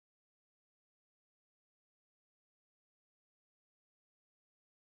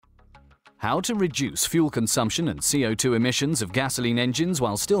How to reduce fuel consumption and CO2 emissions of gasoline engines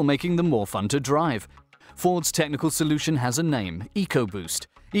while still making them more fun to drive. Ford's technical solution has a name: Ecoboost.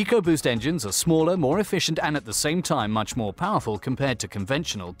 Ecoboost engines are smaller, more efficient and at the same time much more powerful compared to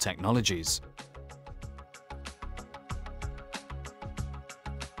conventional technologies.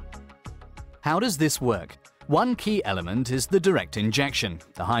 How does this work? One key element is the direct injection.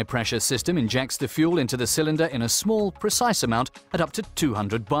 The high-pressure system injects the fuel into the cylinder in a small, precise amount at up to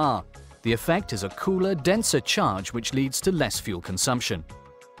 200 bar. The effect is a cooler, denser charge which leads to less fuel consumption.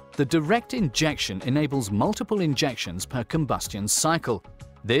 The direct injection enables multiple injections per combustion cycle.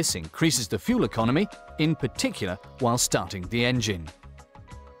 This increases the fuel economy, in particular while starting the engine.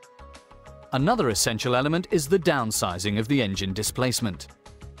 Another essential element is the downsizing of the engine displacement.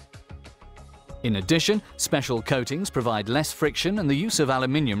 In addition, special coatings provide less friction and the use of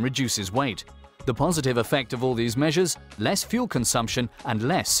aluminium reduces weight. The positive effect of all these measures: less fuel consumption and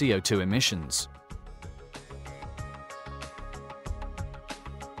less CO2 emissions.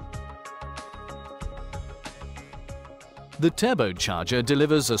 The turbocharger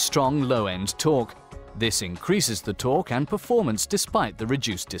delivers a strong low-end torque. This increases the torque and performance despite the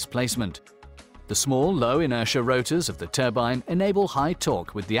reduced displacement. The small, low-inertia rotors of the turbine enable high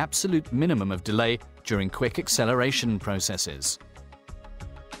torque with the absolute minimum of delay during quick acceleration processes.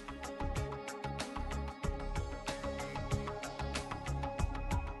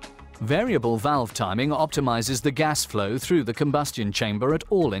 Variable valve timing optimizes the gas flow through the combustion chamber at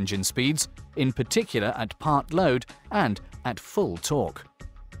all engine speeds, in particular at part load and at full torque.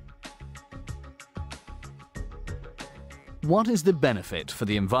 What is the benefit for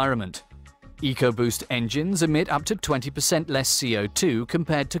the environment? Ecoboost engines emit up to 20% less CO2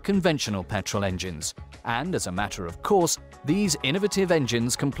 compared to conventional petrol engines. And as a matter of course, these innovative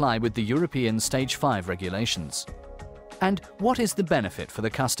engines comply with the European Stage 5 regulations. And what is the benefit for the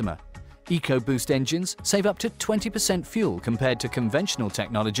customer? Ecoboost engines save up to 20% fuel compared to conventional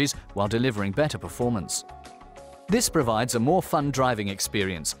technologies while delivering better performance. This provides a more fun driving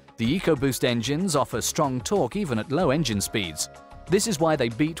experience. The Ecoboost engines offer strong torque even at low engine speeds. This is why they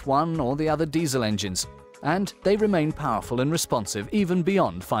beat one or the other diesel engines, and they remain powerful and responsive even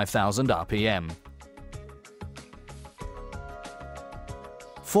beyond 5,000 RPM.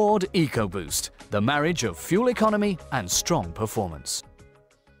 Ford Ecoboost, the marriage of fuel economy and strong performance.